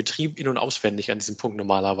kennst den Betrieb in- und auswendig an diesem Punkt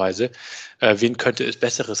normalerweise. Wen könnte es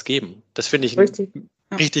Besseres geben? Das finde ich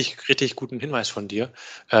richtig, richtig guten Hinweis von dir,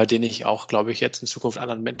 den ich auch, glaube ich, jetzt in Zukunft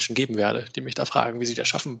anderen Menschen geben werde, die mich da fragen, wie sie das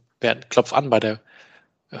schaffen werden. Klopf an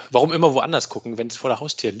warum immer woanders gucken, wenn es vor der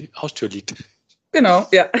Haustür liegt. Genau,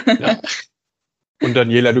 ja. Und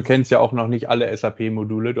Daniela, du kennst ja auch noch nicht alle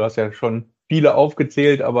SAP-Module. Du hast ja schon viele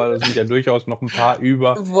aufgezählt, aber da sind ja durchaus noch ein paar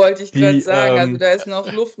über. Wollte ich gerade sagen, also da ist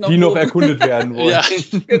noch Luft nach die oben. noch erkundet werden wollen. Ja,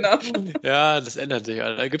 genau. Ja, das ändert sich.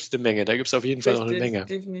 Da gibt es eine Menge. Da gibt es auf jeden Fall noch eine Menge.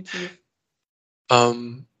 Definitiv.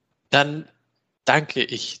 Dann danke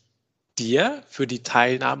ich dir für die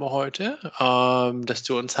Teilnahme heute, dass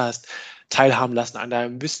du uns hast teilhaben lassen an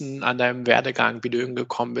deinem Wissen, an deinem Werdegang, wie du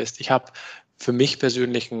hingekommen bist. Ich habe für mich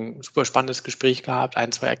persönlich ein super spannendes Gespräch gehabt,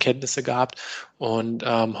 ein, zwei Erkenntnisse gehabt und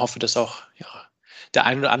hoffe, dass auch der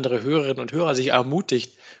ein oder andere Hörerin und Hörer sich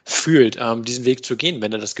ermutigt fühlt, diesen Weg zu gehen,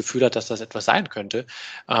 wenn er das Gefühl hat, dass das etwas sein könnte.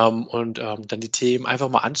 Und dann die Themen einfach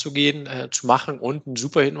mal anzugehen, zu machen. Und ein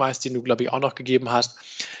super Hinweis, den du, glaube ich, auch noch gegeben hast,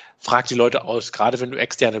 frag die Leute aus, gerade wenn du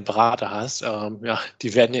externe Berater hast,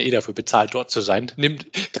 die werden ja dafür bezahlt, dort zu sein.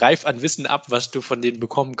 Greif an Wissen ab, was du von denen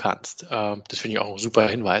bekommen kannst. Das finde ich auch ein super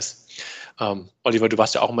Hinweis. Oliver, du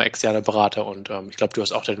warst ja auch mal externer Berater und ich glaube, du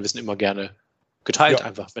hast auch dein Wissen immer gerne geteilt,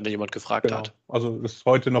 einfach, wenn da jemand gefragt hat. Also ist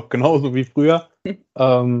heute noch genauso wie früher.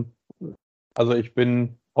 Also ich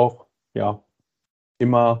bin auch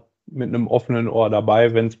immer mit einem offenen Ohr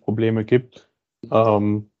dabei, wenn es Probleme gibt.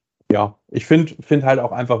 Ich finde halt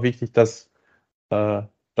auch einfach wichtig, dass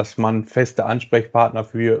man feste Ansprechpartner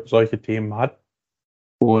für solche Themen hat.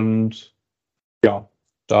 Und ja,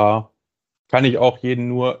 da kann ich auch jeden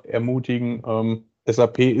nur ermutigen.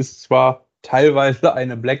 SAP ist zwar teilweise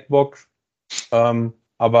eine Blackbox,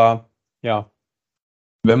 aber ja,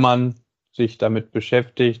 wenn man sich damit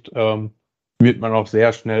beschäftigt, wird man auch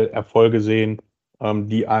sehr schnell Erfolge sehen,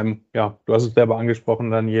 die einem, ja, du hast es selber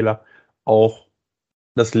angesprochen, Daniela, auch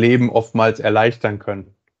das Leben oftmals erleichtern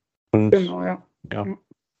können. Und Genau, ja. ja,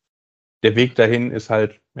 der Weg dahin ist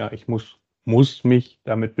halt, ja, ich muss mich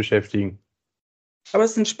damit beschäftigen. Aber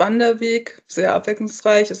es ist ein spannender Weg, sehr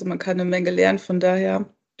abwechslungsreich, also man kann eine Menge lernen, von daher.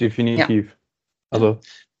 Definitiv. Also,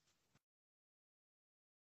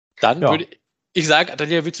 Dann ja. würde ich sagen,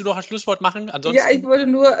 Daniela, willst du noch ein Schlusswort machen? Ansonsten, Ja, ich wollte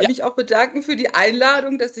nur Ja. mich auch bedanken für die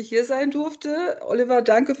Einladung, dass ich hier sein durfte. Oliver,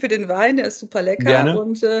 danke für den Wein, der ist super lecker. Gerne.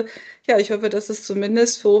 Und ja, ich hoffe, dass es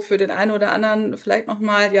zumindest so für den einen oder anderen vielleicht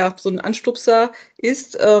nochmal ja, so ein Anstupser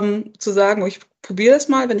ist, zu sagen, oh, ich probiere das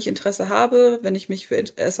mal, wenn ich Interesse habe, wenn ich mich für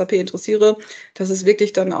SAP interessiere, dass es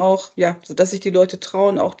wirklich dann auch, ja, so dass sich die Leute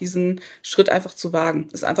trauen, auch diesen Schritt einfach zu wagen,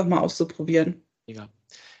 es einfach mal auszuprobieren.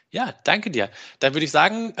 Ja, danke dir. Dann würde ich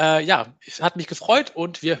sagen, ja, es hat mich gefreut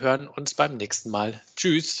und wir hören uns beim nächsten Mal.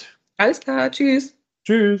 Tschüss. Alles klar, tschüss.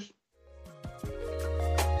 Tschüss.